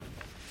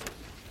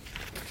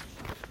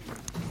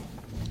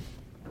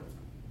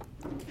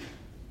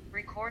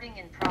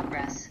Recording in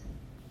progress.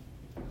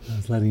 I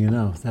was letting you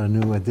know. Is that a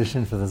new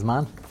addition for the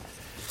Zman?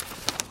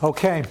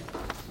 Okay.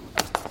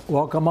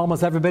 Welcome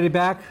almost everybody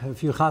back. A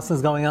few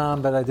chasnas going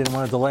on, but I didn't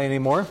want to delay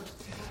anymore.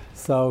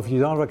 So if you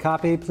don't have a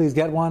copy, please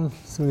get one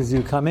as soon as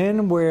you come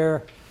in.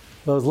 Where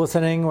those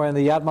listening, we're in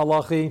the Yad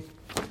Malachi,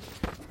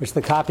 which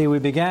the copy we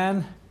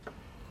began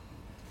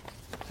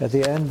at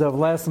the end of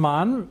last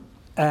month.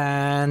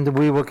 And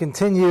we will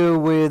continue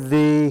with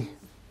the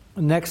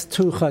next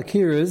two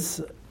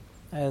chakiras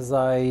as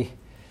I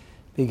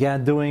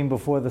began doing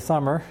before the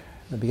summer,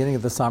 the beginning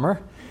of the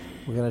summer.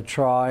 We're going to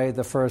try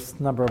the first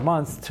number of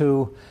months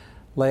to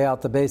lay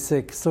out the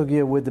basic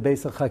sugya with the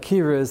basic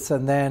chakiras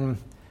and then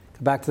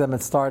come back to them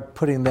and start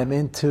putting them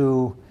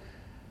into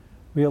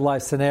real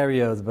life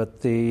scenarios.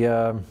 But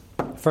the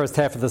first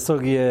half of the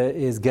sugya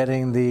is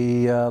getting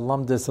the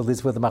lumdus, at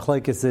least where the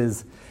machlekes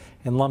is,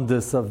 in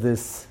lumdus of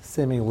this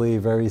seemingly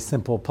very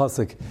simple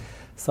pasuk.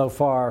 So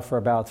far, for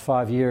about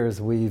 5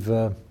 years, we've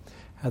had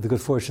the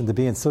good fortune to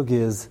be in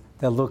sugyas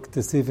that look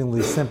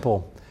deceivingly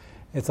simple.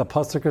 It's a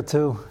pasuk or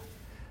two,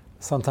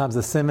 sometimes a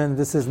siman.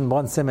 This isn't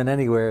one siman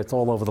anywhere, it's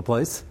all over the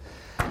place.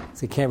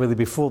 So you can't really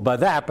be fooled by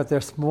that, but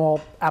there's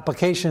small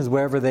applications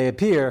wherever they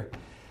appear.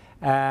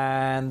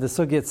 And the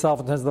sugya itself,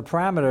 in terms of the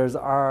parameters,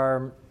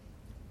 are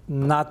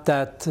not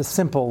that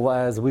simple,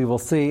 as we will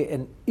see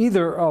in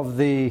either of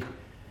the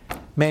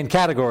main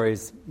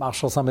categories.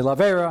 Mashal somebody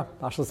lavera,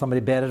 mashal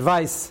somebody bad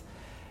advice,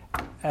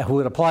 who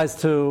it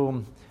applies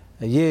to,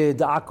 Yid,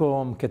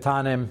 Akum,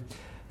 Ketanim.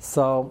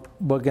 So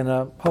we're going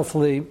to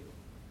hopefully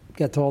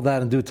get to all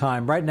that in due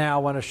time. Right now,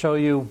 I want to show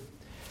you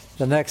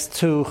the next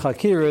two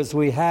chakiras.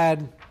 We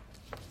had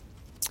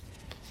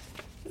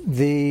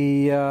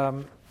the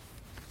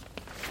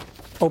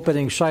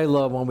opening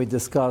shayla when we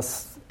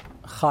discussed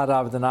Chad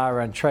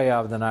Avdanara and Trey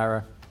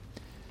Avdanara.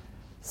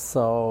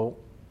 So,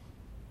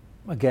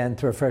 again,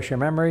 to refresh your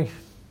memory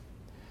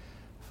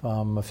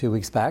from a few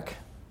weeks back,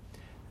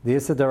 the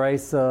Issa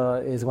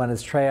Daraisa is when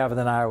it's Trey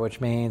Avdanara, which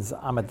means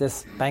I'm at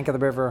this bank of the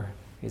river,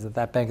 he's at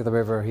that bank of the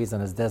river, he's on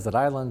his desert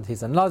island,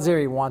 he's a Nazir,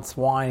 he wants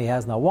wine, he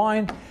has no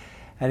wine,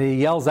 and he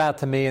yells out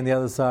to me on the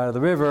other side of the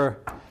river,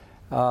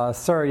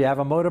 sir, you have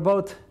a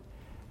motorboat?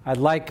 I'd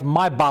like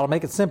my bottle,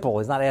 make it simple.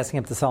 He's not asking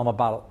him to sell him a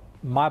bottle.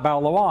 My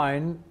bottle of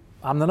wine,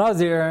 I'm the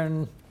Nazir,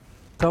 and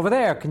it's over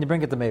there, can you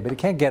bring it to me? But he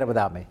can't get it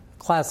without me.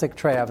 Classic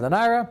Trey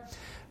Avdanara.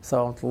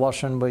 So the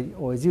Lashon we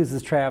always use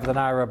is Trey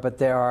Avdanara, but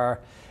there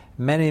are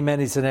many,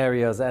 many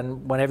scenarios,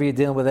 and whenever you're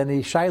dealing with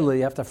any shayla,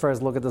 you have to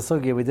first look at the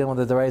sugya. We're dealing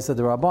with the Deraisa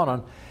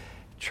D'Rabbanan.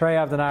 Trey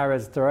Avdanara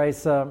is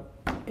Deraisa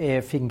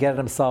if he can get it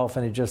himself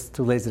and he's just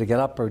too lazy to get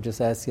up or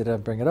just asks you to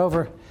bring it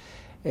over.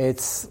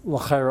 It's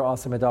L'chera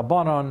Asim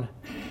D'Rabbanan,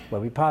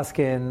 where we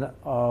paskin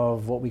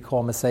of what we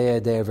call Messiah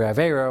De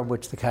Avera,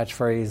 which the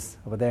catchphrase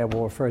over there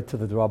will refer to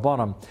the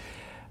D'Rabbanan.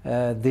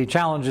 The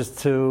challenge is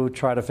to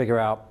try to figure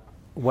out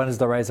when is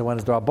Deraisa, when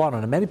is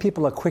D'Rabbanan. And many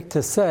people are quick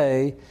to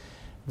say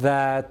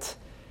that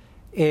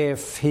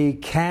if he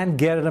can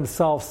get it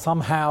himself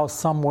somehow,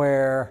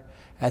 somewhere,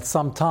 at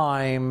some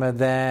time,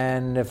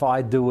 then if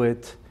I do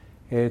it,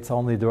 it's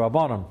only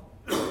D'Rabbanan.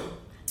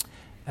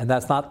 And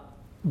that's not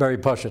very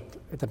pashut.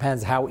 It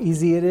depends how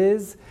easy it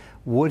is.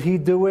 Would he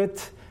do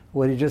it?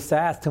 Would he just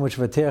ask too much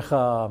of a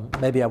tircha,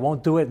 maybe I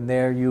won't do it, and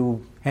there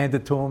you hand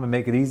it to him and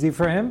make it easy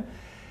for him?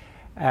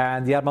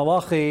 And Yad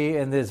Malachi,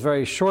 in this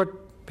very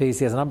short piece,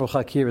 he has a number of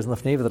chakiras in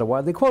Lifnei that are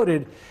widely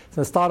quoted.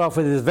 So start off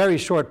with this very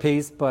short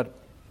piece, but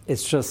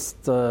it's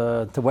just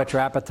to whet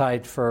your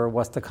appetite for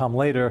what's to come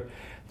later.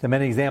 There are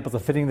many examples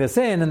of fitting this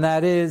in, and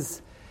that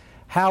is,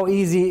 how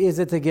easy is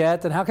it to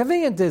get, and how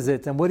convenient is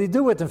it, and what do you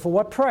do with it, and for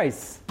what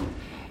price?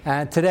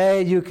 And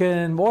today you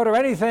can order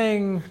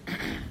anything.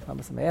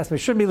 Somebody asked me,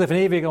 shouldn't be living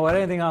Eva, you can order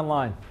anything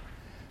online.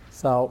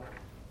 So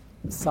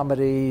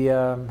somebody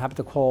happened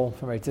to call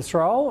from Eretz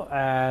Yisrael,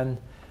 and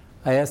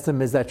I asked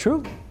him, is that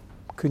true?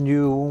 Can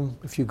you,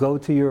 if you go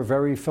to your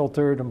very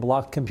filtered and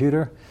blocked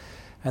computer,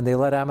 and they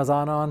let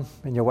Amazon on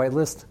in your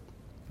whitelist,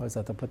 always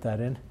have to put that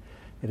in.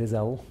 It is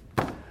L.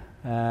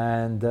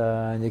 And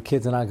your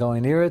kids are not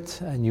going near it,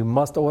 and you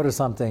must order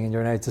something, and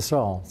you're in Eretz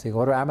Yisrael. So you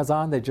order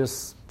Amazon, they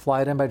just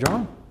fly it in by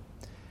drone?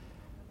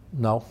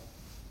 No.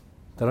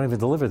 They don't even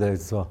deliver to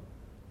Eretz Yisrael.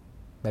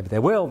 Maybe they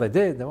will, they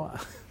did. They won't.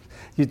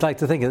 You'd like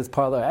to think it's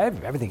part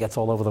of everything gets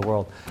all over the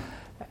world.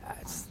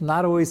 It's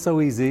not always so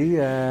easy,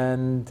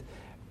 and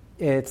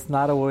it's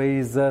not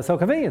always so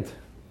convenient.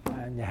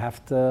 And you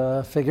have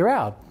to figure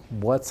out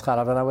what's Chad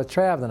Avdanara with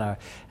Trey Avdanara,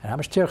 and how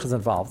much tircha is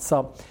involved.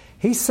 So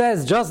he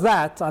says just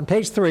that on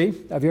page 3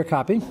 of your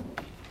copy.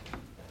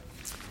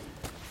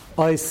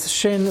 Ois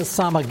Shin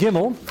Samach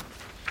Gimel.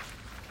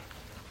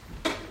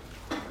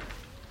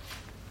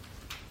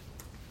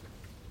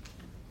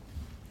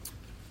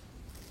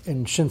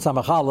 In Shin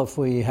Samach Aleph,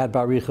 we had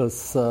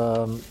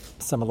Barichas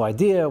similar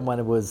idea when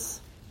it was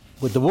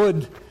with the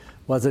wood.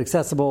 Was it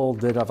accessible?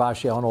 Did Rav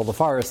Ashi own all the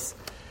forests?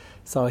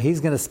 So he's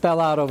going to spell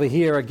out over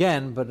here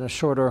again, but in a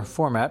shorter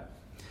format.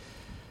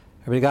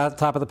 Everybody got at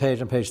the top of the page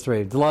on page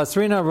 3.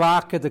 D'lasrina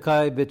raka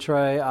dekai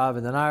betray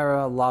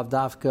avidanira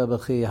lavdafka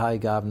b'chi hai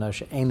gavna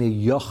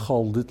she'eni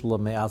yochol litla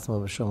me'atzma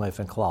b'shum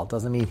lefen klal.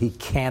 Doesn't mean he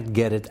can't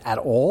get it at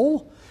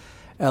all.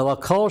 Ela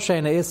kol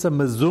she'ena isa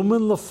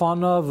mezumin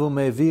lefanav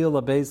u'mevi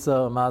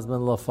labesa mazmin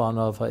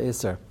lefanav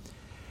ha'isr.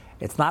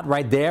 It's not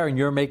right there, and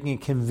you're making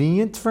it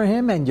convenient for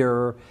him, and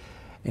you're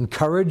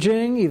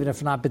encouraging, even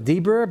if not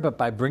b'dibur, but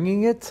by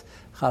bringing it.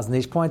 Chazon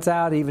Ish points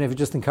out, even if you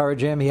just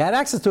encourage him, he had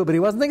access to it, but he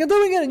wasn't thinking of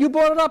doing it, and you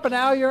brought it up, and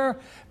now you're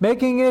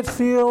making it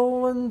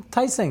feel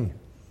enticing.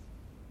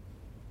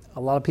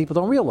 A lot of people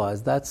don't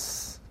realize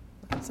that's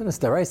an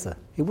isteraisa.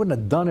 He wouldn't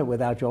have done it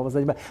without you. All of a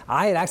sudden,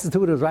 I had access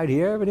to it, it was right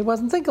here, but he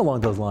wasn't thinking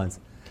along those lines.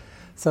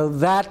 So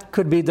that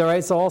could be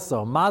deraisa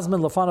also. Mazmin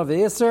lefanav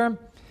v'isr,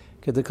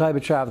 kedekai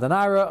b'trav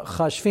denara,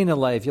 chashvina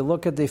lei. If you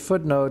look at the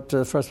footnote,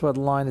 the first word of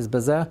the line is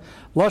bezeh.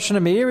 Loshen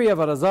meiri of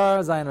arazar,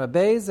 zayin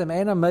mabez,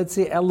 emena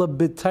metzi ela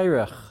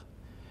b'teirech.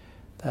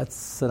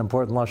 That's an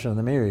important lashon in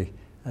the Meiri.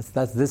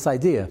 That's this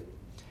idea.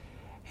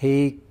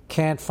 He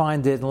can't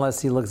find it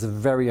unless he looks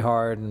very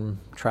hard and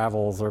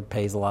travels or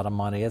pays a lot of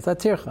money. It's that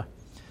tircha.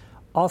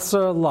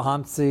 Also,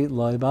 lahamtzi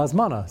loy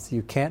ba'azmana. So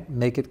you can't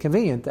make it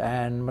convenient.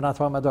 And we're not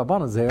talking about the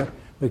rabbanos here.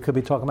 We could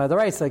be talking about the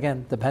race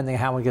again, depending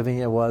how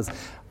inconvenient it was,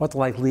 what the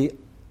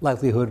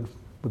likelihood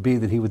would be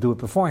that he would do it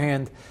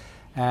beforehand,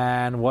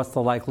 and what's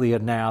the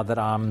likelihood now that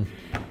I'm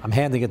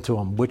handing it to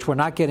him, which we're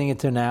not getting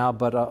into now,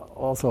 but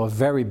also a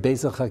very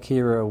basic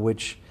hakira,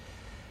 which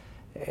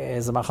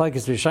is a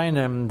machlekes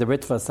rishonim. The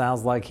Ritva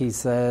sounds like he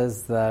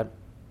says that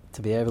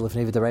to be able to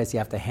leave the race, you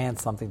have to hand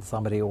something to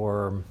somebody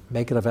or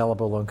make it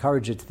available or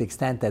encourage it to the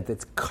extent that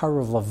it's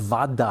karev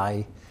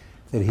lavadai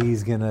that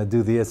he's going to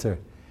do the isser.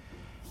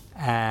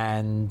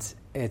 And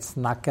it's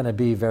not going to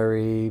be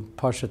very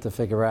pasha to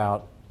figure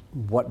out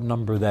what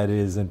number that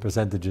is in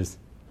percentages.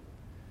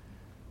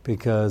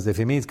 Because if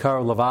he means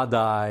karev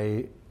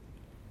lavadai,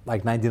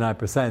 like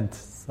 99%,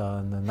 so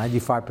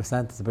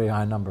 95% is a very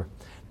high number.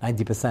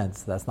 90%,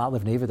 so that's not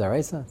livnei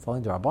v'daraisa, it's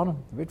only d'rabbanan.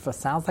 The Ritva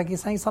sounds like he's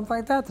saying something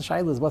like that. The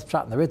shayla is what's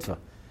pshat in the Ritva.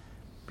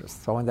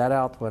 Just throwing that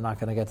out, we're not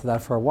going to get to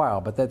that for a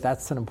while, but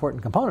that's an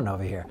important component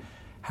over here.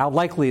 How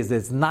likely is it?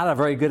 It's not a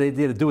very good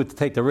idea to do it to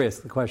take the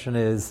risk. The question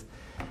is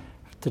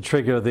to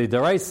trigger the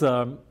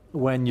daraisa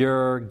when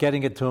you're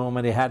getting it to him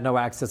and he had no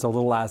access, a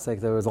little asik,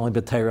 there was only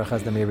b'teirach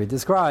as the Meiri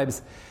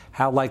describes.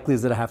 How likely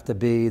does it have to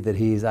be that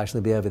he's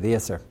actually be able to the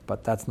Yisr?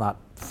 But that's not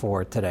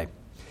for today.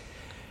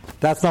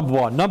 That's number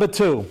one. Number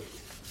two.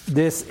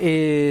 This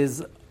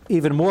is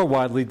even more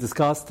widely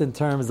discussed in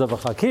terms of a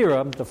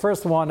chakira. The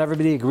first one,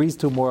 everybody agrees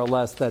to more or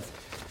less that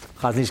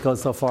Chazon Ish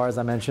goes so far, as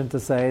I mentioned, to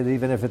say that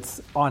even if it's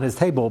on his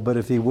table, but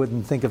if he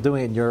wouldn't think of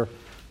doing it, you're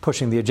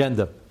pushing the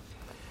agenda.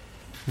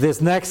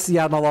 This next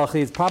Yad Malachi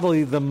is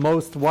probably the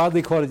most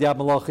widely quoted Yad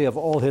Malachi of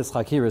all his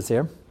chakiras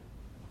here.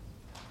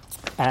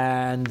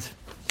 And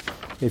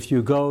if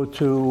you go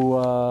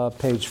to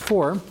page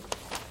 4,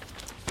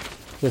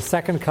 the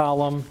second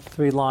column,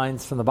 3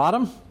 lines from the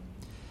bottom,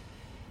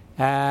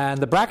 and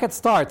the bracket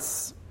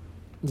starts,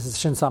 this is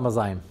Shin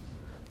Samazayim.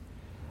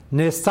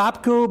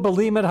 Nisapku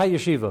b'limud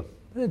hayeshiva.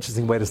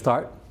 Interesting way to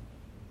start.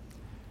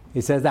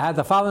 He says they had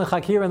the following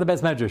chakir in the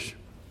Beis Medrash.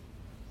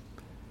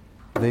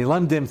 The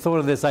Lamdim thought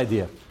of this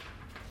idea.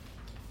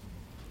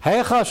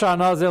 We're going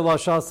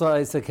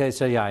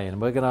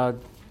to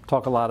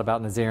talk a lot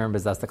about Nazirim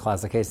because that's the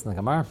classic case in the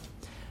Gemara.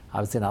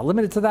 Obviously not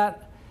limited to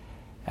that.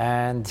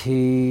 And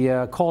he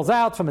calls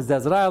out from his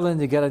desert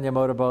island, you get on your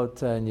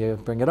motorboat and you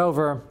bring it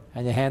over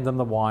and you hand him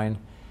the wine.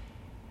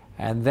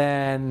 And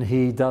then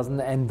he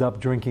doesn't end up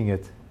drinking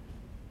it.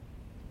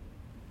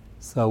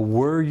 So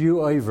were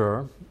you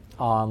over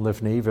on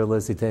Lifnei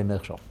V'Lisitei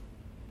Michshol?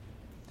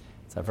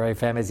 It's a very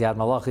famous Yad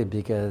Malachi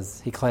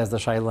because he clears the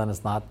Shayla and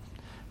it's not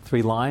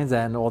 3 lines,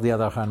 and all the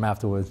other Chaim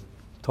afterwards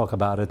talk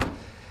about it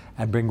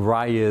and bring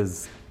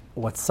rayas.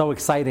 What's so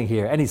exciting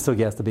here, any sugi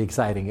has to be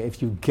exciting.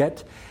 If you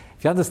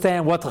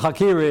understand what the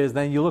chakir is,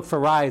 then you look for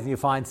rayas and you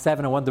find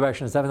 7 in one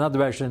direction and 7 in another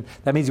direction,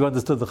 that means you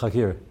understood the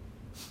chakir.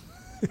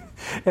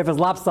 If it's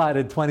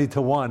lopsided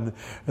 20-1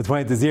 or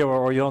 20-0,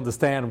 or you don't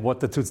understand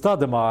what the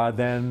tutstadim are,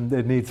 then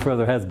it needs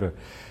further hezber.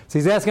 So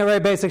he's asking a very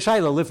basic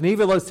shayla. Lifnei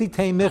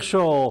v'Lisitei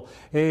Michshol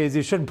is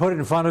you shouldn't put it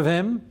in front of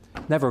him.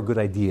 Never a good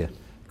idea.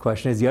 The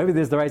question is, you over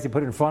this the right you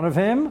put it in front of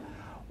him,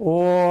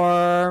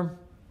 or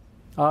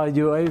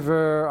you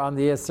over on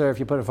the Yisr if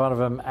you put it in front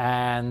of him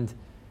and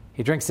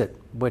he drinks it,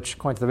 which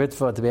according to the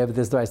Ritva, to be able to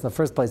this device in the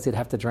first place, he'd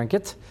have to drink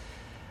it.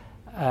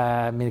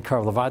 Meaning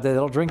Karev Levada,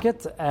 they'll drink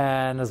it,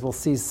 and as we'll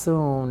see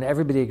soon,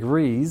 everybody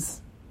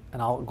agrees,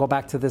 and I'll go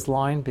back to this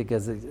line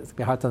because it's going to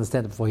be hard to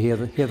understand it before you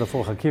hear the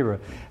full Hakira,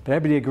 but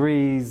everybody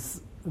agrees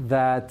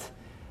that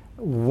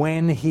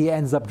when he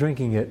ends up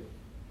drinking it,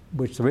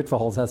 which the Ritva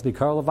holds has to be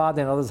Karev Levada,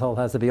 and others hold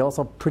has to be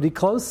also pretty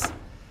close,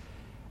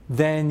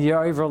 then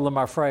you're over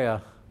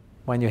L'Marfreya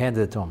when you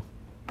handed it to him.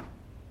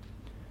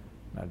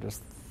 Now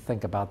just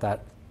think about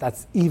that.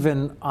 That's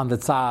even on the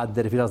tzad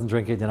that if he doesn't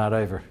drink it, you're not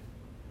over.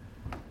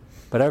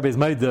 But everybody's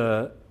made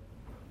to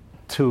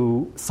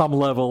to some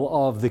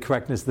level of the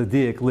correctness of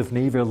the diak,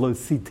 lifnei iver lo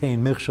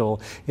sitein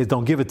michshol, is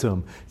don't give it to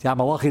him. The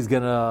Malachi is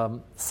going to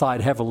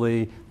side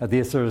heavily that the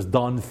Isser is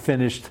done,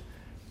 finished,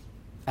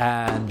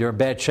 and you're in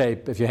bad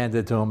shape if you hand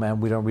it to him,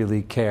 and we don't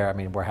really care. I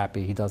mean, we're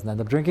happy he doesn't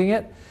end up drinking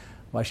it.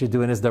 Why should you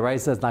do it as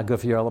deraisa? It's not good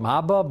for your olam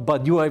haba,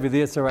 but you over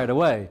the Isser right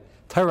away.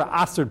 Torah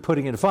astered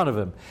putting it in front of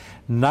him.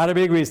 Not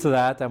everybody agrees to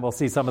that, and we'll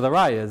see some of the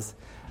rayas.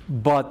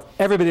 But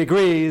everybody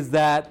agrees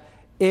that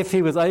if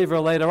he was over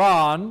later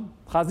on,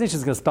 Chazon Ish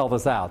is going to spell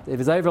this out. If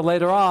he's over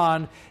later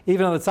on,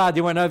 even on the side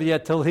you weren't over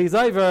yet till he's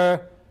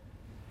over,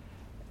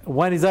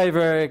 when he's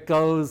over, it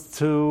goes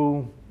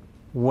to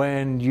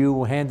when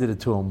you handed it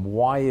to him.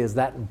 Why is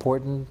that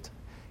important?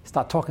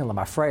 Start talking to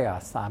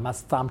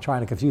Lamafreya. I'm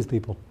trying to confuse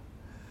people.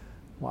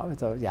 Well,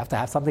 so you have to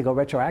have something go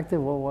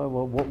retroactive?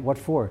 What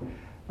for?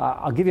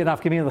 I'll give you an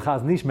afkamina the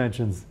Chazon Ish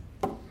mentions.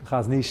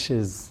 Chazon Ish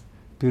is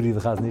beauty of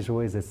the Chazon Ish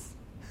always. It's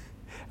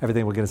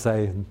everything we're going to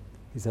say, and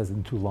he says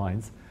in 2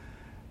 lines.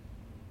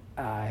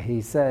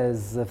 He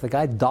says if the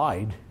guy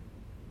died,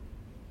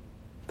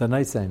 the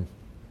Nisan,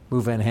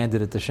 Reuven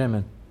handed it to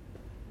Shimon.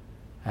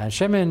 And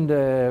Shimon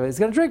is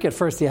going to drink it.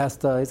 First, he's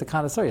a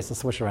connoisseur. He has to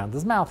swish around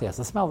his mouth. He has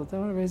to smell it.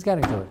 Whatever he's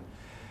getting to it.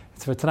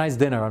 It's for tonight's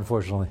dinner,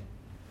 unfortunately.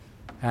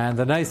 And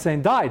the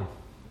Nisan died.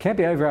 Can't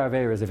be over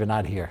Averas if you're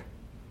not here.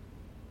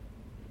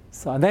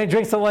 So, and then he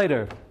drinks it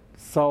later.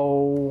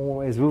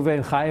 So is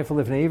Reuven chayav for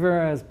lifnei iver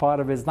as part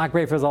of it? It's not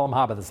great for his olam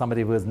haba that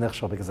somebody was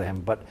nichshel because of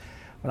him. But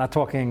we're not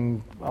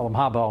talking olam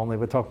haba only.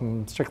 We're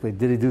talking strictly,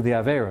 did he do the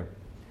avera?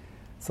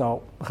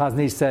 So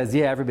Chazon Ish says,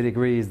 yeah, everybody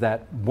agrees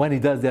that when he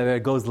does the avera,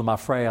 it goes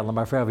lamafreya.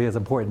 Lamafreya over here is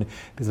important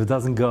because if it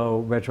doesn't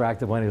go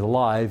retroactive when he's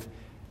alive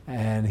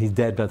and he's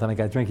dead by the time he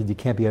got drinking, you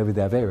can't be over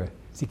the avera.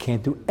 So you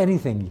can't do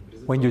anything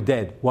when you're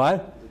dead.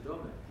 What?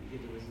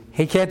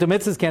 He can't do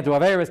mitzvahs, can't do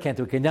averas, can't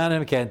do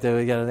kinyanim, can't do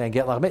and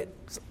get lachmit.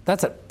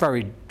 That's a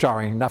very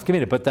jarring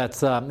nafkamina, but that's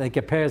he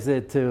compares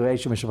it to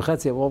Eishim and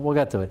Shabbat. We'll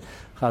get to it.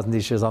 Chazon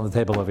Ish is on the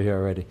table over here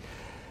already.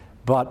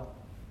 But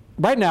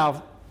right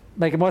now,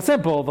 make it more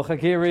simple. The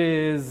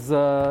chakir is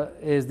the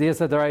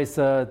Yisad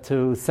Daraisa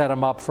to set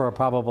him up for a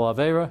probable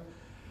avera,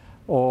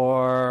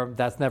 or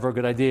that's never a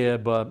good idea,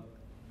 but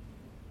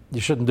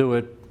you shouldn't do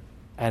it.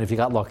 And if you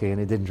got lucky and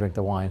he didn't drink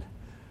the wine,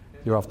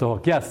 you're off the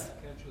hook. Yes.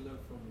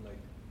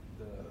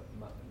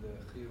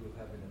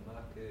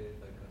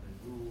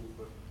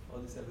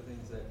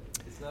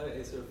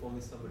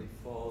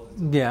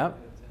 Yeah.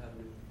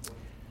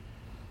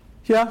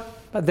 Yeah,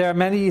 but there are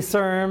many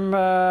Yisurim.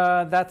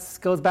 That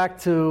goes back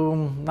to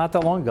not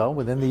that long ago,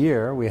 within the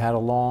year, we had a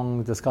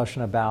long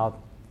discussion about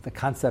the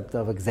concept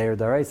of Gzeir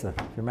Daraisa.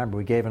 Remember,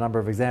 we gave a number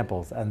of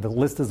examples, and the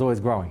list is always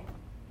growing.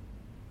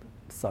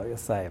 So you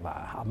say,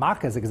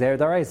 Makkah is Gzeir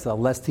Daraisa,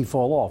 lest he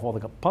fall off. Well,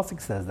 the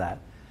Pasuk says that.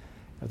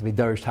 You have to be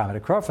Darish Tamid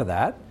Akra for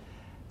that.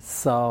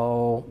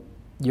 So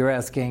you're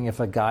asking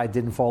if a guy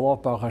didn't fall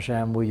off, Baruch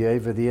Hashem, will you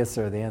over the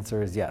Yisr? The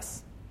answer is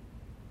yes.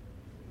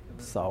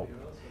 So,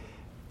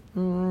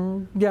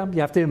 yeah, you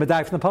have to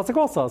medai from the pasuk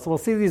also. So we'll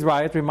see these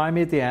riots. Remind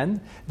me at the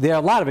end. There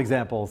are a lot of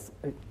examples.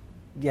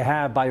 You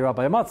have by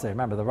Rabbi Matzeh.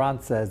 Remember, the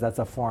Ran says that's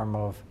a form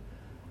of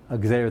a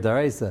gzeir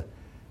daraisa.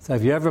 So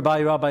if you ever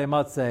buy Rabbi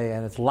Matzeh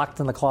and it's locked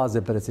in the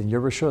closet, but it's in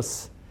your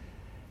rishus,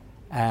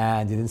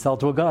 and you didn't sell it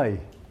to a guy,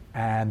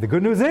 and the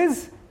good news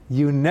is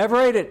you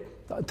never ate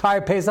it. The entire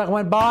Pesach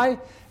went by.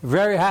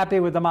 Very happy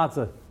with the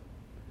matzah.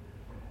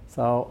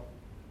 So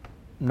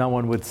no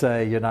one would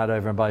say you're not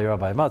over and buy your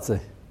Rabbi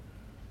Matzeh.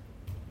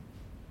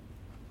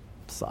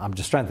 So I'm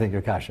just trying to think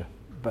your kasha.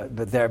 But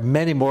there are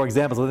many more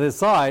examples on this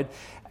side.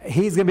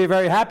 He's going to be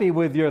very happy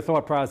with your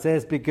thought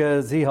process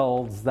because he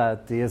holds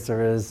that the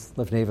Isser is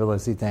Lifnei Iver Lo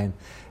Sitein,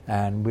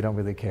 and we don't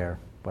really care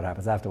what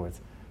happens afterwards.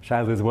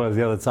 Shaila is what does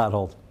the other side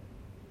hold?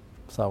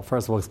 So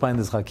first we'll explain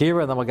this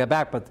Chakira and then we'll get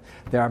back, but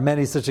there are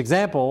many such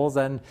examples,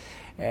 and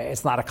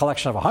it's not a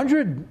collection of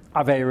 100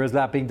 Aveiras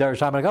that being Derish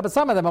HaManakah, but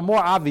some of them are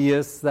more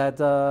obvious that,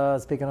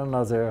 speaking of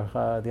Nazir,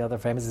 the other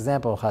famous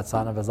example,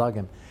 Chatzan of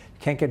Azagim. You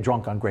can't get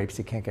drunk on grapes,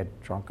 you can't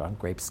get drunk on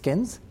grape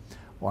skins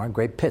or on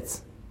grape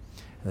pits.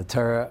 And the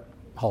Torah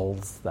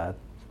holds that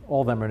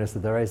all of them are Nisa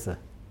Deresa.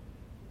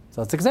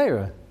 So it's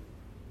Xera.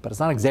 But it's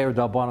not Xera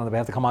Dabban, they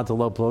have to come onto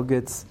low plug.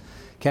 It's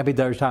can't be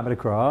Derish Tamid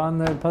Akra, and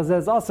the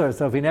Pazez Asr.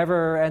 So if he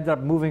never ended up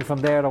moving from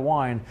there to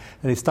wine,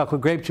 and he stuck with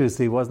grape juice,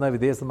 he wasn't over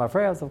the Islam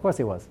Afrayas, of course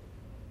he was.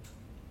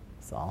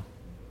 So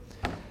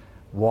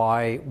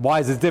why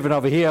is it different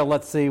over here?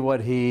 Let's see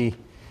what he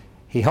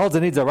holds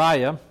and needs a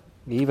raya.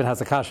 He even has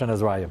a kasha in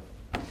his raya.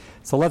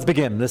 So let's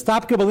begin. The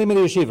stop Kabbalim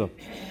Yeshiva.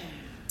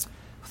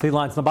 3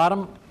 lines on the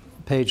bottom,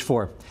 page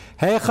 4.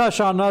 Heicha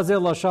shal nazir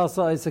lo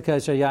shasa isa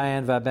kesha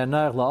yayin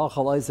v'benach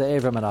la'achal isa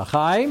evra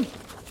menachai.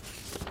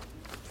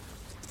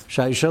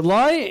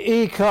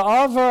 Shayshalai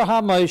ika'avar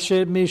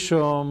ha'mayshid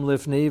mishum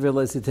lifnei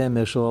v'lesitem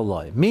mishul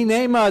alai.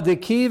 Minema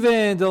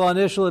dekivin de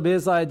lanishal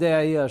b'izai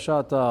de'ahi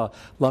ashata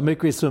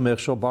lamikri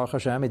sumichshul baruch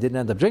Hashem. He didn't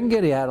end up drinking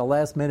it. He had a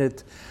last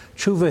minute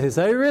tshuva his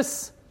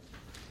iris.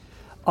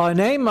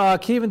 Anema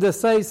kivin de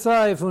say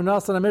saif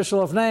unasan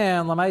mishul of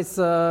nean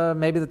lamaisa.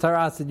 Maybe the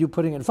Torah said you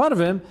putting it in front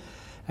of him,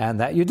 and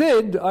that you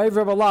did, that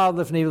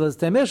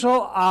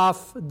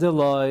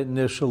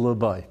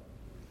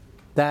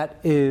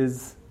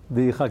is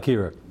the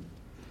Chakira.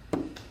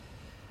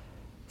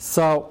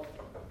 So,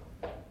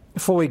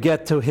 before we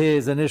get to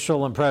his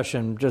initial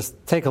impression,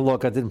 just take a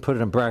look. I didn't put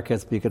it in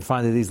brackets, but you could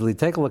find it easily.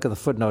 Take a look at the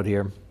footnote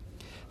here.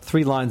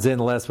 3 lines in,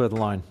 the last word of the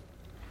line.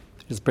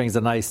 Just brings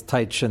a nice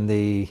touch in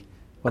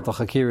what the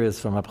Chakira is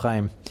from Reb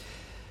Chaim.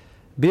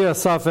 Bir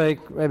Safek,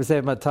 Rebbe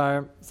Sev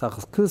Matar,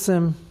 Sachas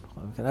Kusim,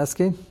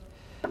 Kaneski.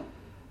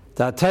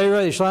 You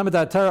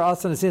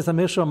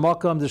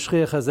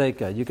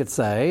could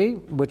say,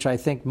 which I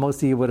think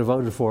most of you would have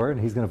voted for, and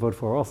he's going to vote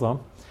for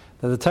also,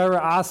 that the Torah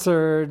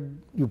asered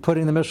you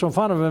putting the Mishal in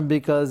front of him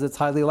because it's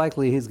highly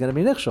likely he's going to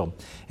be Nichshel.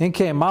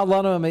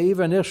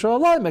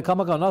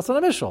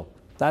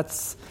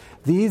 That's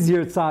the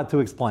easier tzad to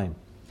explain.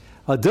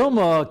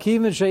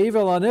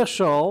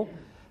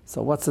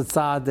 So what's the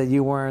tzad that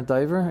you weren't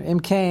over?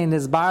 Imkain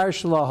is bar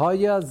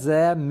shlohoya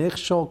ze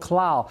Michshel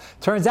klal.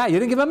 Turns out you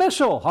didn't give him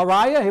Michshel.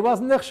 Haraya, he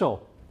wasn't Nichshel.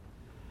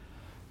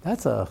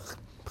 That's a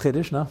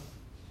chiddush, no?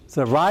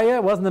 So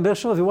Raya wasn't a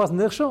Michshel if he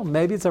wasn't Nichshel?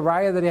 Maybe it's a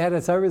Raya that he had a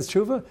Tzarez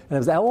Tshuva and it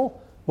was Elul?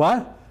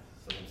 What?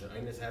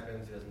 Something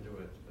happens, he doesn't do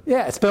it.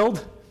 Yeah, it spilled.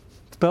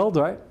 It spilled,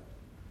 right?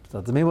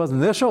 So to me it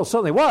wasn't Nichshel. It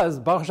certainly was.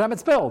 Baruch Hashem, it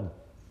spilled.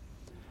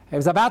 He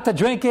was about to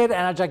drink it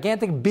and a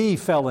gigantic bee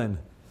fell in.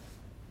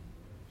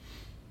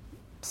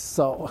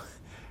 So,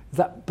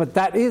 but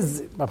that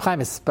is, Reb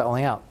Chaim is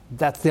spelling out,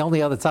 that's the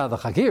only other side of the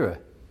Chakira.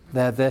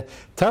 That the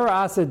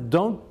Torah said,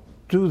 don't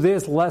do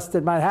this lest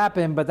it might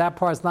happen, but that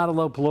part's not a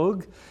low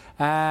plug,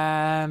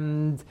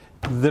 and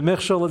the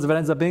Michshel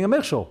ends up being a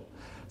Michshel.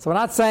 So we're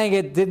not saying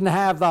it didn't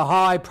have the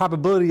high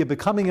probability of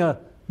becoming a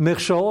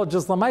Michshel,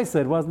 just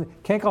Lamaisa. It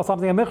wasn't, can't call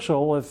something a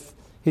Michshel if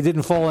he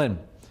didn't fall in.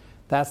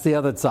 That's the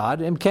other side.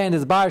 Imkain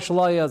is bar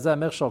shaloya zeh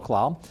Michshel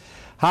klal.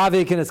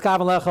 Havi can eskaven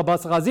lecha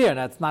bas chazir, and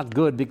that's not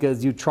good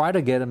because you try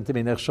to get him to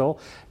be nichshol.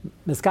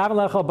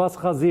 Eskaven lecha bas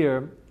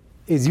chazir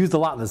is used a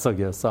lot in the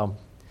sugya. So,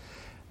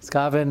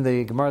 eskaven,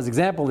 the Gemara's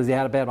example is he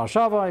had a bad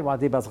mashava, he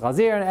wanted to eat bas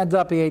chazir, and ended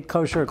up he ate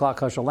kosher, klal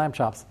kosher lamb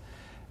chops.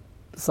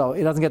 So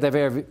he doesn't get that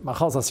very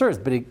machal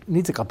sasirs, but he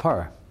needs a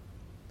kapara.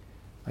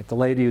 Like the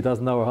lady who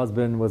doesn't know her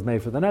husband was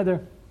made for the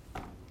neder,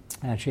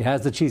 and she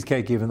has the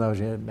cheesecake even though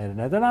she had made a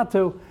neder not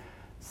to.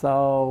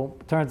 So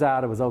turns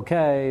out it was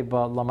okay,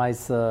 but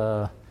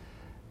lamaisa.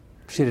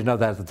 She didn't know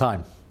that at the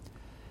time.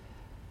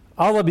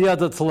 Also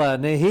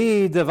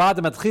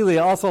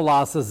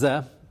lost is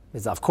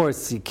of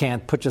course you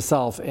can't put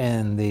yourself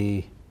in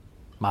the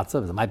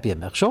matzah. It might be a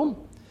michshol.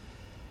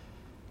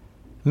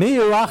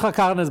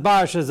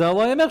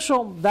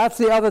 That's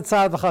the other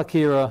side of the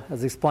Chakira,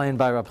 as explained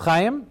by Reb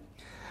Chaim.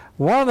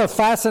 One of the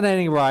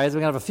fascinating rides,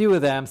 we're going to have a few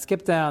of them.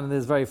 Skip down in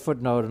this very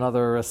footnote,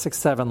 another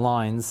 6-7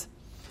 lines.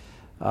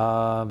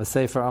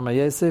 Sefer Amar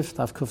Yosef,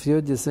 Tav Kuf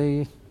Yud, you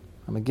see,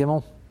 Amar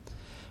Gimel.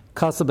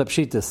 Kasa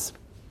bepshitis.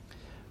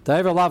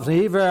 Da'iver lav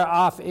nehiver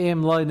af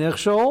im loy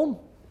nichshol,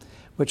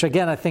 which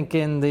again I think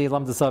in the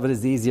Lamdas of it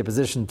is the easier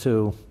position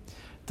to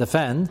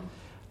defend.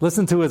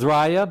 Listen to his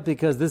raya,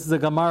 because this is a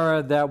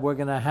Gemara that we're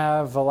going to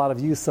have a lot of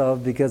use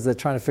of because they're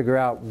trying to figure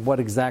out what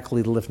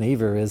exactly the Lifnei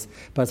Iver is.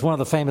 But it's one of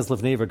the famous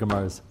Lifnei Iver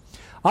Gemaras.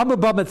 Amar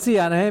bab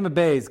metzia anahem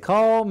beis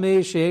kol mi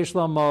sheish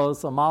lo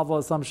mos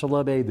amalvo sam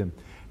shelo beidim.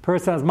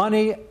 Person has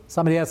money,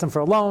 somebody asks him for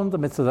a loan, the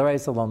mitzvah the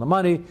race to loan the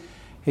money.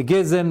 He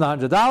gives him the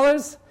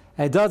 $100.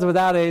 And he does it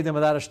without Eidim,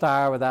 without a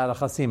shtar, without a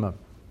chasima.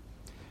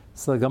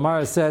 So the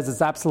Gemara says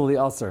it's absolutely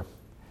usher.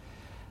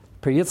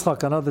 Per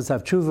Yitzchak and others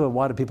have tshuva.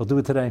 Why do people do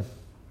it today?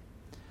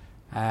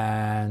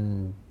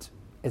 And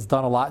it's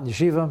done a lot in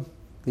yeshiva.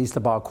 They used to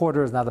borrow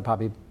quarters. Now they're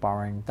probably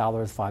borrowing $,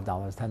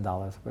 $5,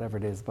 $10, whatever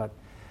it is. But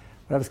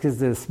whatever's because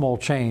there's small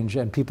change,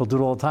 and people do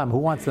it all the time. Who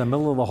wants in the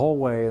middle of the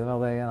hallway? In the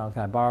middle of the,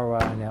 can I borrow?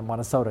 I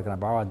want a soda. Can I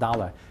borrow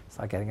 $1? It's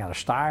like getting out a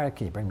shtar.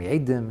 Can you bring me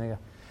Eidim?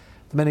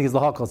 The meaning is the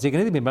hakol. So you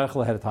can either be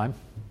merchel ahead of time.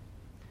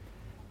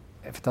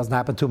 If it doesn't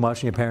happen too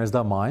much and your parents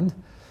don't mind,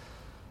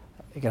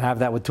 you can have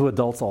that with 2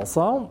 adults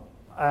also.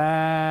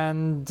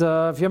 And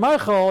if you're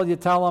Michael, you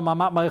tell them, I'm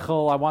not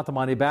Michael, I want the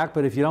money back,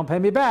 but if you don't pay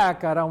me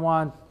back, I don't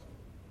want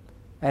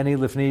any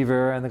Lifnei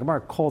Iver. And the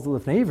Gemara calls it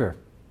Lifnei Iver.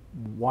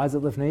 Why is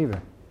it Lifnei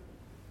Iver?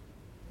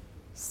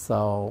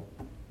 So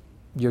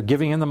you're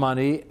giving him the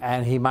money,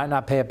 and he might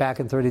not pay it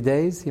back in 30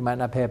 days, he might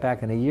not pay it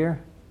back in a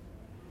year.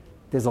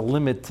 There's a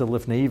limit to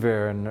Lifnei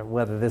Iver, and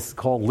whether this is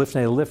called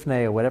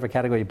Lifnei, or whatever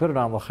category you put it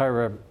on,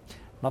 l'chayra,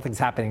 nothing's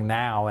happening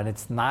now, and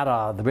it's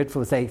not the Ritva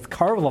would say,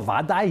 Kar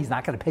Lavadai, he's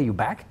not going to pay you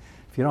back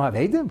if you don't have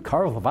Eidim,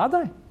 Kar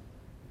Lavadai.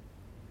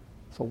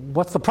 So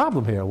what's the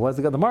problem here?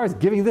 The Gemara is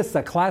giving this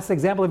a classic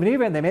example of an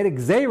Iver, and they made a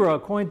Gzeira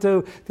according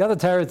to the other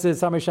teretz.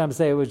 Some Rishayim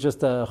say it was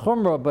just a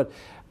Chumrah, but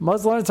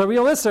most learn it's a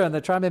real Isser, and they're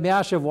trying to make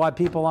Yashiv why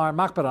people aren't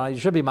makbid on it. You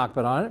should be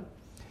makbid on it,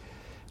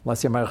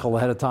 unless you're Merchel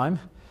ahead of time.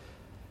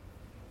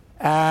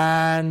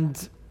 And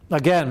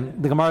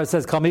again, the Gemara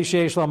says, "Kol mi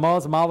sheish lo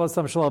mos malvos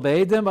sam shelo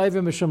beidim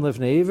ayvim mishum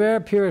lifnei iver."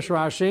 Pirish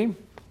Rashi.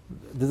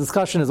 The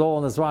discussion is all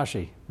in this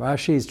Rashi.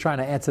 Rashi is trying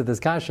to answer this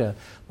kasha.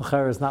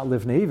 L'chayr is not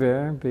lifnei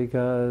iver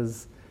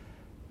because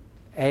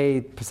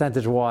A,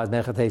 percentage-wise,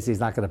 Mechatesi is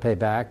not going to pay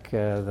back,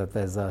 that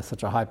there's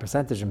such a high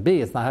percentage, and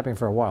B, it's not happening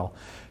for a while.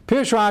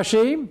 Pirush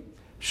Rashi,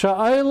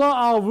 Sha'ayla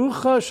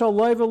al-rucha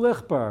shalayva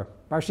lichbar.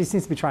 Rashi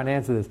seems to be trying to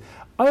answer this.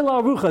 Ayla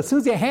al-rucha, as soon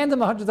as you hand him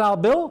the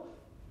 $100 bill,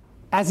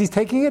 as he's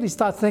taking it, he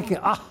starts thinking,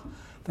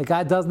 the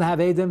guy doesn't have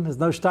Edom, there's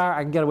no star,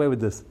 I can get away with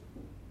this.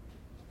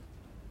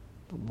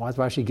 Why does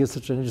Rashi give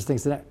such an interesting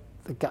scenario?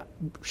 The guy,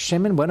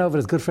 Shimon went over to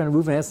his good friend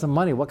Reuven and asked him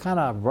money. What kind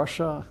of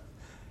Russia?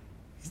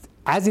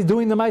 As he's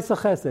doing the Ma'aseh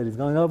Chesed, he's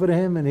going over to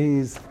him and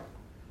he's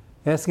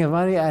asking him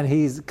money and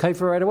he's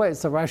kaifer right away.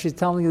 So Rashi's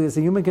telling you it's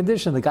a human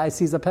condition. The guy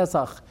sees a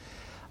Pesach.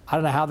 I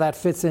don't know how that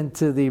fits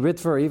into the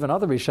Ritva or even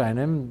other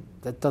Rishonim.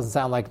 That doesn't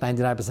sound like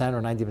 99%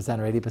 or 90%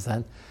 or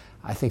 80%.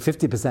 I think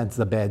 50% is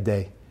a bad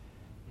day.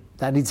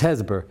 That needs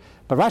Hezber.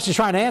 But Rashi's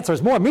trying to answer.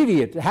 It's more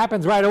immediate. It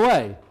happens right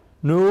away.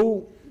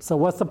 No. So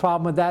what's the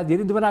problem with that? You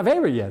didn't do an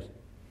Avera yet.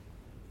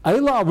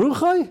 Ayla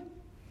Aruchai?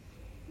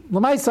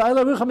 L'maisa,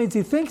 Ayla Aruchai means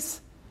he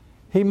thinks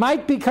he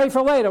might be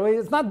kaifer later.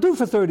 It's not due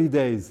for 30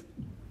 days.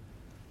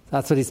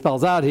 That's what he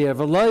spells out here.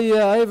 So what's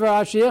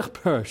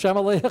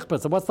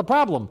the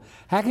problem?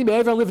 How can you be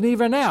Ever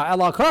Livniver now?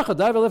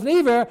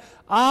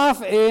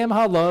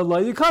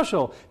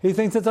 He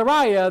thinks it's a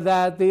raya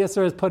that the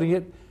Yisr is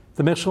putting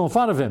the Mishal in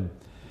front of him.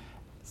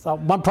 So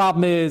one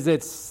problem is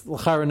it's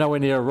l'chara nowhere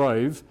near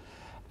Rov.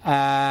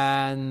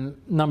 And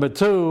number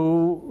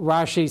two,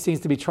 Rashi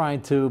seems to be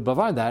trying to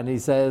bavar that, and he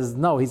says,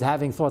 no, he's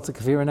having thoughts of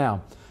kafira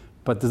now.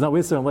 But there's no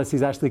Yisr unless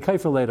he's actually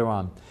kaifer later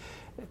on.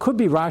 It could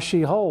be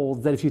Rashi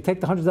holds that if you take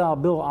the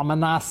 $100 bill,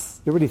 Amanas,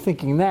 you're already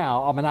thinking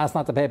now, Amanas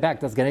not to pay it back,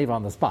 that's Geneva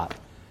on the spot.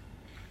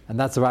 And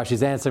that's what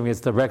Rashi's answering,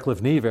 it's the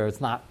Reklif Niver,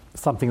 it's not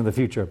something in the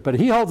future. But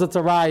he holds it's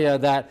a raya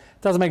that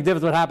doesn't make a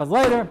difference what happens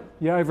later,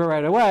 you're over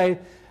right away.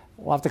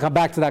 We'll have to come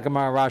back to that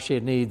Gemara Rashi,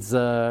 it needs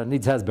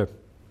Hezber.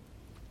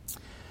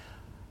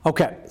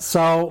 Okay,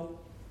 so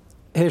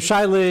his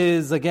shaila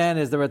is the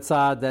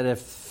Ritzad that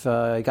if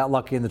he got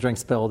lucky and the drink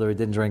spilled or he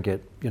didn't drink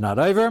it, you're not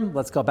over.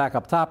 Let's go back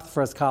up top,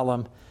 first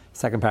column.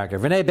 Second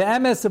paragraph. So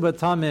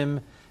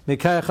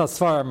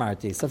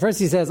first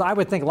he says, I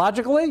would think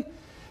logically,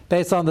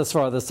 based on this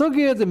for the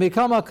sugya, the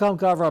mikama kam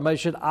gavra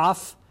meshid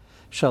af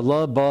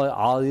shalom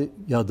al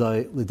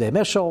yodai lidei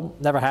mishal.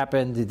 Never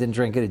happened. He didn't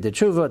drink it. He did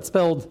tshuva. It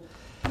spilled,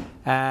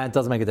 and it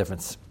doesn't make a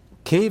difference.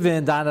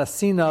 Kivin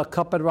danasina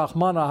kapad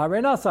rachmana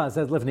harenasa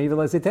says lifnei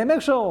v'lesitei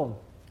mishal,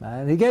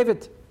 and he gave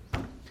it.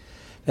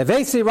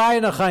 Evesi raya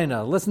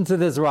nachayna. Listen to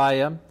this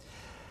raya.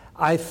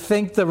 I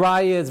think the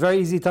raya is very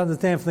easy to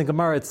understand from the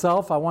Gemara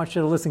itself. I want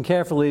you to listen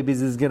carefully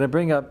because it's going to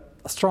bring up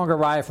a stronger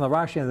raya from the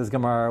Rashi in this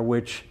Gemara,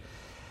 which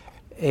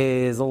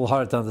is a little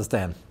harder to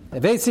understand.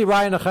 Evesi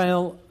raya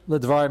nachayil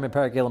l'dvarim in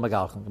Perek Elam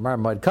Agalchem. Gemara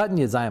Moed Katan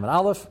Yedzayim and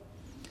Aleph.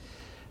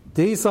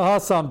 Deisa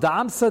hasam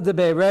da'amsa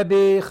debei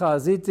Rebbe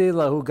chaziti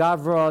lahu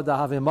gavra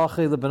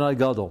da'havimachi lebenoi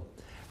gadol.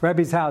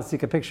 Rebbe's house, you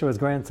can picture as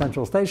Grand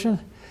Central Station,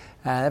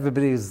 and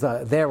everybody's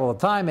there all the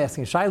time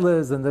asking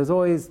shaylas, and there's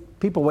always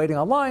people waiting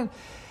online.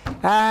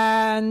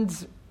 And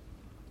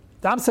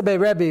Damsa Bey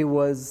Rebbe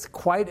was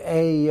quite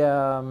a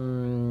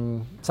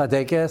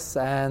tzadekes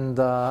and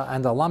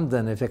a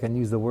lamdan, if I can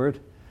use the word.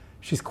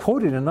 She's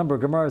quoted in a number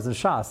of Gemaras and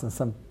Shas, and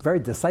some very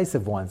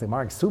decisive ones.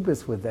 Gemara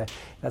Ksubis with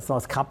that's the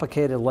most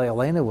complicated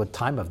Leilena with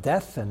time of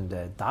death and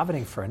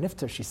davening for a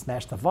nifter. She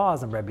smashed the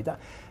vase and Rebbe died.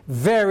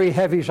 Very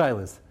heavy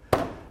shaylas.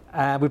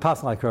 And we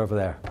pass like her over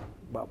there.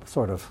 Well,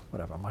 sort of,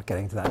 whatever. I'm not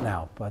getting to that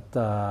now,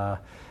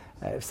 but.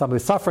 If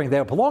somebody's suffering,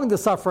 they prolong the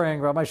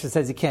suffering. Rabbi Moshe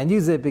says you can't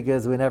use it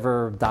because we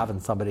never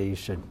daven somebody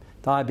should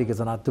die because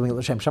we're not doing it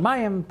l'shem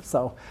shamayim.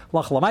 So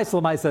lach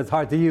l'maisa it's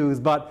hard to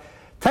use, but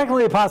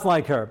technically a person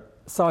like her.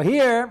 So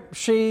here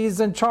she's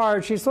in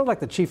charge. She's sort of like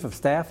the chief of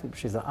staff.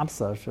 She's an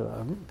amsa,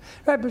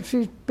 but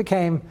she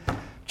became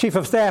chief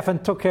of staff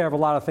and took care of a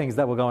lot of things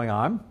that were going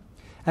on.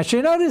 And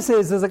she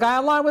notices there's a guy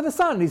online with a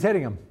son. And he's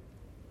hitting him.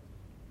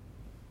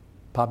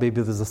 Probably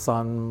there's a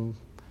son.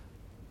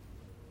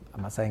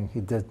 I'm not saying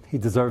he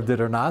deserved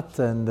it or not.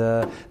 And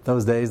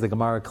those days, the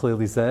Gemara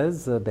clearly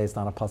says, based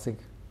on a pasuk,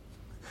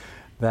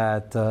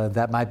 that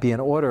that might be in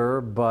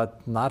order,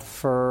 but not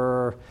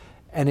for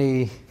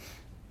any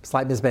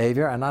slight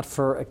misbehavior, and not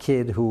for a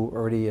kid who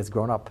already is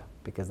grown up,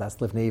 because that's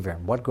lifnei iver.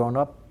 What grown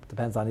up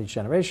depends on each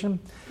generation.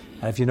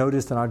 And if you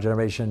noticed, in our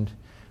generation,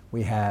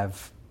 we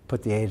have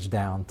put the age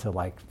down to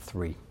like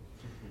 3,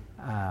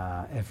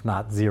 if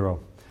not 0.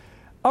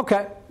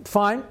 Okay,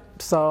 fine.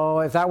 So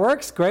if that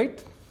works,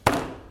 great.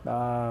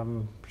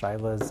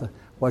 Shaila's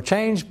what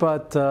changed,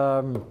 but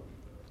I'm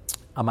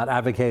not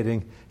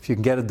advocating. If you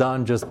can get it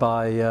done just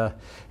by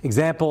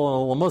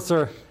example,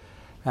 Musar,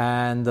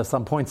 and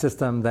some point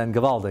system, then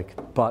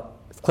Gavaldik. But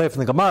it's clear from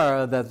the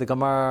Gemara that the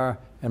Gemara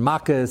and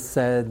Makkah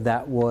said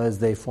that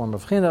was a form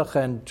of chinuch,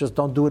 and just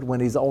don't do it when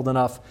he's old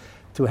enough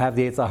to have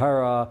the Yetzer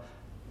Hara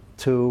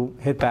to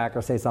hit back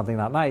or say something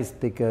not nice,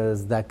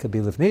 because that could be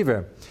lifnei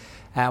iver.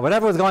 And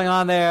whatever was going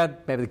on there,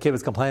 maybe the kid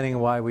was complaining,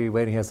 why are we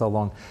waiting here so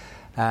long?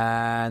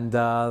 And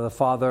the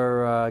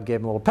father gave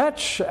him a little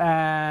petch,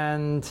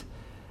 and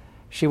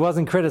she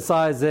wasn't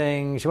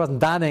criticizing, she wasn't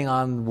donning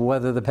on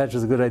whether the Petra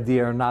is a good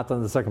idea or not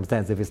under the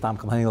circumstance. If you stop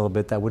complaining a little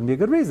bit, that wouldn't be a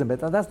good reason, but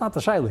that's not the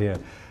shayla here.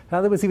 In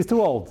other words, he was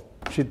too old.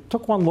 She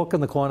took one look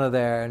in the corner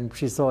there, and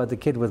she saw the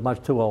kid was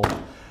much too old,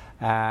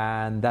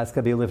 and that's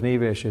going to be a lifnei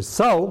iver issue.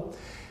 So,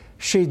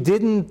 she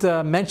didn't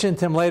mention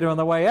to him later on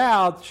the way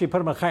out, she put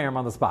him a chayim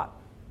on the spot,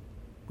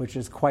 which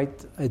is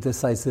quite a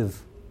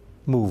decisive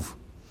move,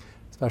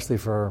 especially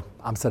for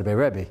Amsar Bei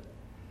Rebbe.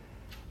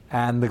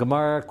 And the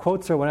Gemara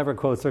quotes her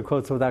quotes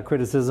her without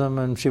criticism,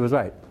 and she was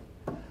right.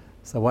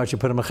 So why should she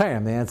put him a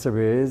chayim? The answer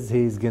is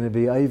he's going to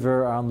be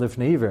iver on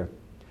lifnei iver.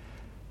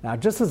 Now,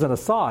 just as an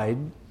aside,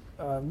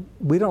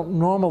 we don't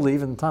normally,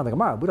 even in the time of the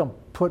Gemara, we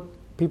don't put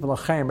people a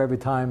chayim every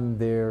time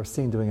they're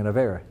seen doing an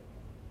avera.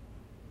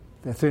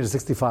 There are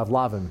 365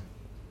 lavim.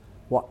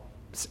 What?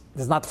 This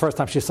is not the first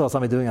time she saw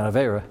somebody doing an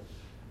avera.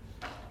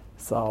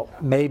 So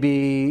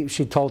maybe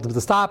she told him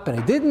to stop and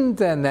he didn't,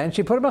 and then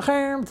she put him a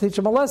chayim to teach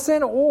him a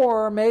lesson,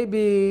 or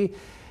maybe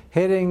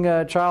hitting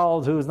a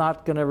child who's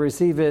not going to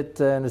receive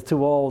it and is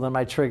too old and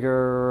might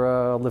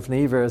trigger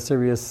lifnei iver,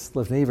 serious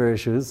lifnei iver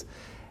issues,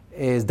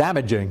 is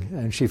damaging,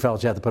 and she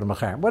felt she had to put him a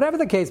chayim. Whatever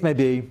the case may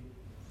be,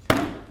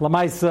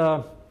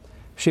 Lamaisa,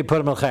 she put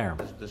him a chayim.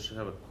 Does she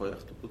have a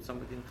koyach to put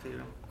somebody in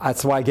chayim?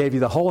 That's why I gave you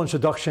the whole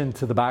introduction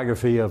to the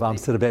biography of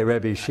Amsar Bei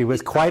Rebbe. She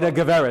was quite a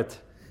geveret,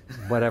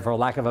 whatever,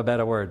 lack of a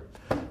better word.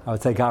 I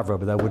would say gavra,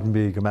 but that wouldn't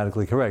be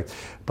grammatically correct.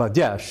 But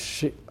yeah,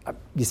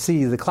 you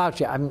see the cloud.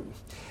 Can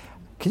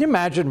you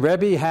imagine?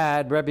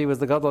 Rebbe was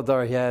the gadol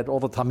hador. He had all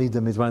the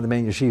talmidim. He's running the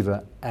main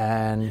yeshiva,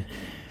 and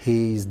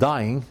he's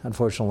dying,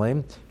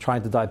 unfortunately,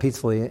 trying to die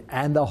peacefully.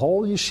 And the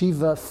whole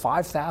yeshiva,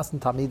 5,000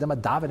 talmidim, are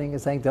davening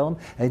and saying to him,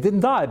 and he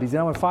didn't die because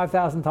when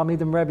 5,000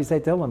 talmidim Rebbe say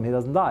to him, he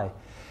doesn't die.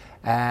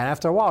 And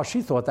after a while,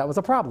 she thought that was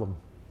a problem.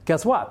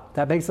 Guess what?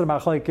 That makes it a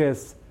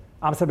machlokes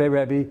Amsar Bei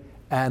Rebbe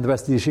and the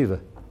rest of the yeshiva.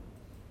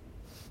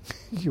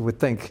 You would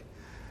think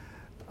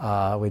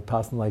we'd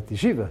pass them like the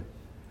yeshiva.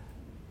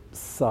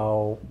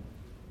 So,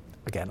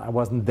 again, I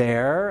wasn't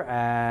there,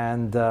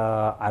 and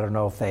I don't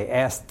know if they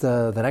asked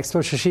the next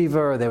Rosh Yeshiva,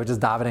 or they were just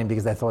davening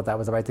because they thought that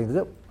was the right thing to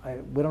do.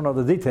 We don't know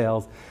the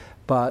details,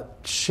 but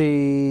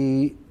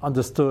she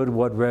understood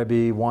what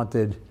Rebbe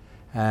wanted,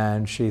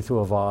 and she threw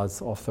a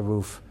vase off the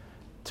roof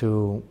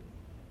to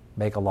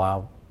make a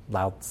loud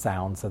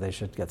sound so they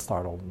should get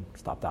startled and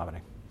stop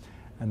davening.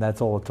 And that's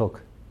all it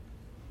took.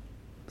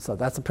 So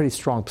that's a pretty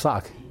strong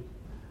psak.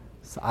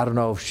 So I don't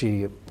know if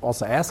she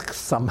also asks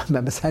some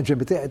members,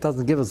 it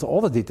doesn't give us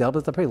all the detail, but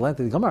it's a pretty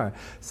lengthy Gemara.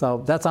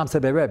 So that's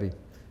Amsar Bei Rebbe.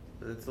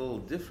 But it's a little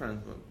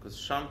different because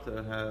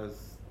Shamta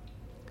has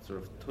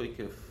sort of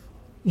toikif.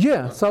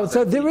 Yeah, so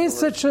there is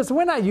such. So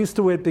we're not used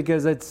to it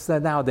because it's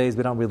nowadays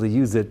we don't really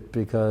use it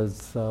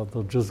because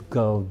they'll just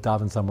go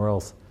daven somewhere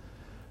else.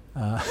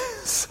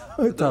 So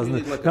it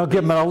doesn't. Don't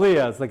give him an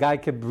aliyah. The guy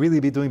could really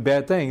be doing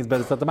bad things,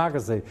 but it's a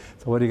democracy.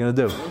 So what are you going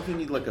to do? Don't you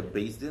need like a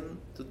beis din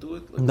to do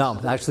it? No,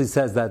 it actually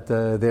says that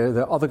there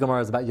are other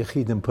gemaras about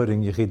yechidim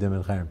putting yechidim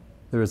in chayim.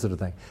 There is sort of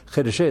thing.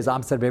 Chiddush is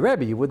Amsar Bei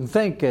Rebbe. You wouldn't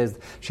think as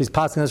she's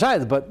pasking the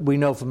shaylas, but we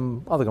know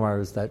from other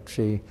gemaras that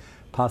she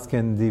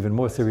paskined even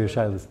more serious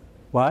shaylas.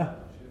 Why?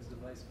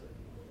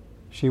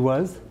 She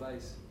was the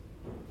vice president.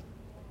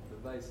 She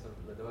was?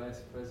 The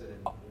vice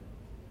president.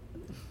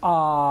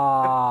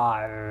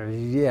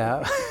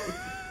 Yeah.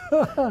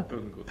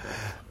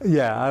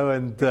 Yeah, I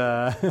wouldn't.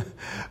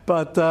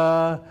 But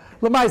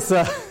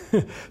Lamaisa,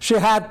 she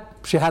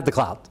had the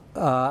clout.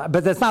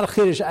 But that's not a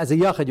chiddush as a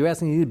yachid. You're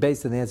asking, you need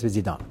base, and the answer is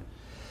you don't.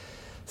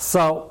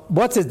 So,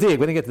 what's his dig?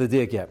 We didn't get to the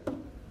dig yet.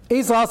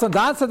 Isa Hasan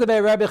dansa de Bei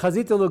Rebbe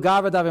chazita lu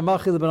gavra davi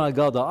machi lebnai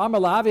gadol.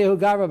 Amar lahavi hu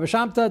gavra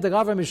b'shamta de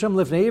gavra mishum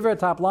lifnei iver.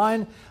 Top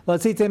line.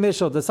 Latzite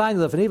mishul. The sign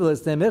lifnei iver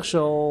is the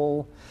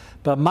mishul.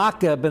 But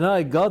Makkah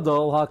b'nai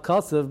gadol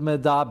hakasav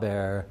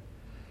medaber.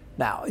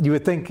 Now, you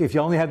would think if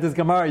you only had this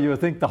Gemara, you would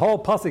think the whole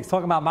pasuk is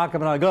talking about Makkah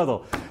b'nai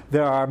gadol.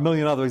 There are a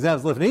million other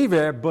examples lifnei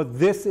iver, but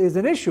this is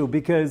an issue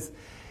because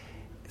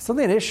it's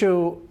only an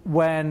issue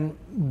when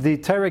the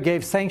Torah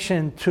gave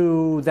sanction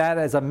to that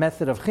as a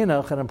method of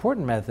chinuch, an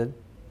important method.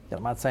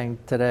 I'm not saying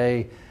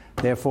today,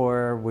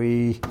 therefore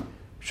we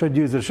should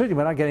use it.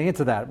 We're not getting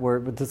into that. We're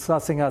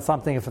discussing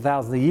something if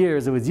 1,000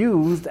 years it was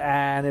used,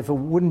 and if it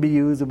wouldn't be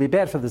used, it would be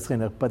bad for the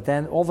chinuch. But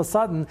then all of a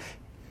sudden,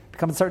 it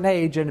becomes a certain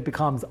age, and it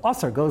becomes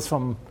usher, goes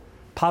from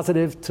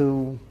positive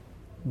to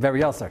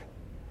very usher.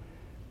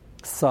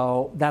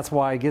 So that's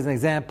why it gives an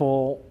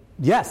example.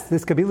 Yes,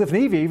 this could be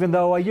lifnei iver, even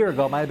though a year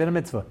ago it might have been a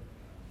mitzvah.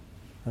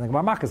 I think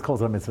Marmakas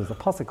calls it a mitzvah. The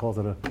pasuk calls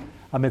it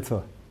a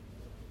mitzvah.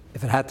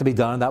 If it had to be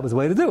done, that was the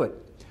way to do it.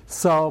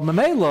 So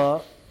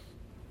Mamela,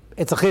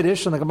 it's a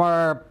chiddush, and the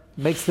Gemara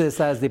makes this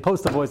as the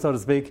poster boy, so to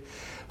speak,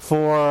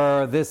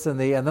 for this and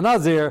the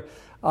Nazir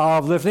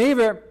of lifnei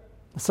iver.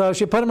 So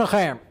she put him in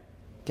chayim.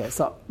 Okay,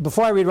 so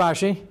before I read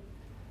Rashi,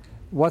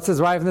 what's his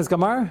right in this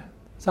Gemara?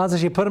 Sounds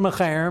like she put him in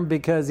chayim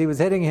because he was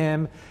hitting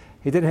him.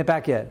 He didn't hit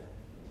back yet.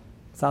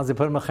 Sounds like he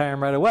put him in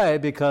chayim right away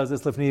because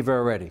it's lifnei iver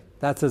already.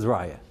 That's his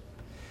raya.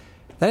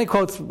 Then he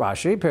quotes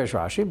Rashi, Perish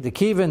Rashi, the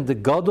kivin the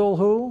gadol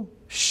hu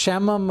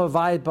shema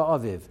mavayit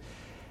ba'aviv.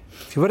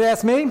 If you would have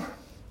asked me,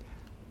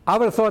 I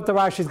would have thought the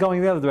Rashi is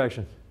going the other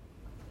direction.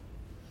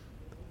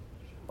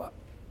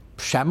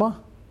 Shema?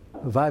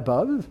 Vay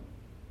ba'aviv?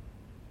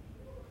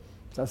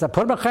 So I said,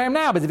 put him in Chayim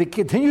now, but if he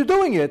continues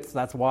doing it,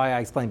 that's why I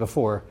explained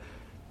before.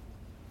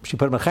 She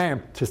put him in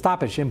Chayim to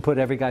stop it. She didn't put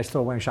every guy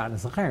still wearing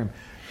shotguns in Chayim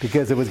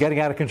because it was getting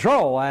out of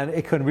control and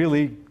it could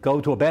really go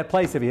to a bad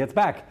place if he hits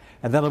back.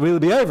 And then it'll really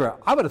be over.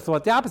 I would have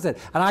thought the opposite.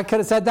 And I could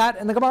have said that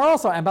in the Gemara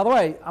also. And by the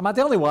way, I'm not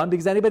the only one,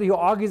 because anybody who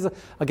argues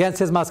against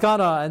his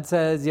maskana and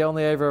says you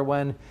only over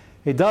when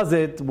he does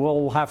it,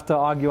 will have to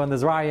argue on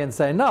this raya and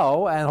say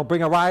no, and he'll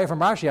bring a raya from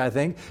Rashi, I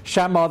think.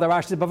 Shema, the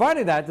Rashi is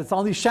providing that. It's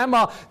only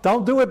Shema.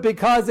 Don't do it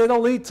because it'll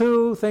lead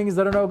to things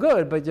that are no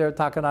good, but you're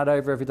talking not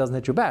over if he doesn't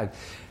hit you back.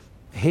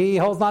 He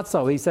holds not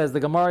so. He says the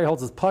Gemara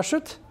holds his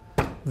pashut,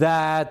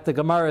 that the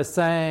Gemara is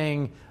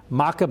saying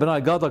Makkah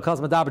b'nai gadol kos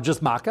medaber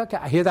just Makkah.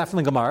 I hear that from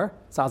the Gemara.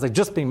 Sounds like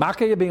just being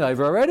Makkah, you're being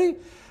over already.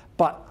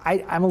 But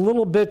I'm a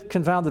little bit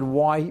confounded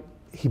why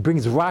he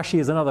brings Rashi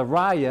as another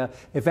raya.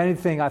 If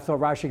anything, I thought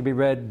Rashi could be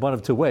read one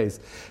of two ways.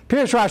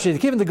 Pirish Rashi,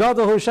 given the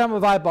gadol who Shema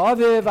v'ay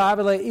ba'aviv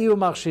v'avilei iu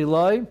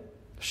machshiloi.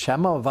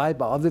 Shema v'ay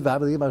ba'aviv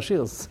v'avilei iu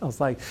machshil. Sounds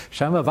like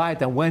Shema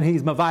v'ay, and when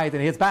he's mavayit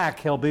and he hits back,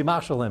 he'll be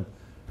machshil him.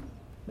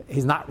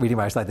 He's not reading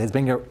Rashi like that. He's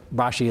bringing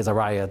Rashi as a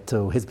raya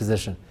to his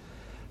position.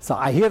 So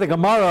I hear the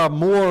Gemara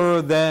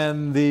more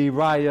than the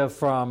raya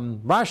from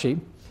Rashi,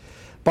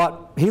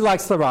 but he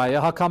likes the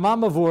raya.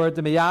 Hakamam avur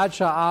de miyad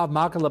sha'av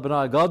makal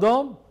b'nai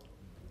gadol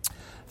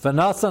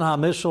v'nasan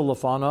hamishul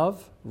lefanov.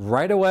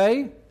 Right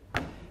away,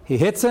 he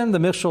hits him. The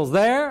mishal's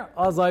there.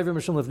 Azayver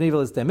mishul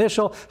lefnivel is the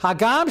mishal.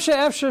 Hagam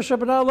she'efshir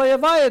sheb'nai lo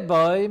yavayed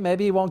boy.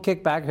 Maybe he won't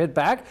kick back, hit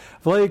back.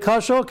 V'lo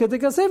yikashol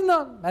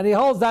k'dikasivna, and he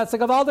holds that's a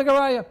gavaldik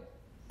raya.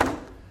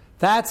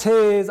 That's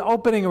his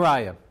opening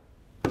raya.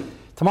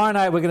 Tomorrow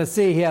night we're going to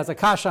see he has a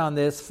kasha on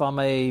this from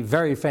a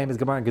very famous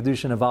Gemara in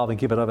Kedushin involving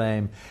Kibbut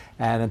Avim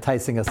and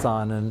enticing a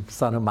son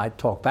who might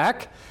talk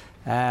back.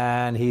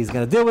 And he's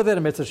going to deal with it,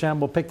 and Mitzvah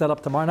Hashem will pick that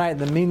up tomorrow night. In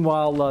the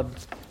meanwhile,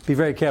 be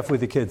very careful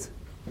with the kids.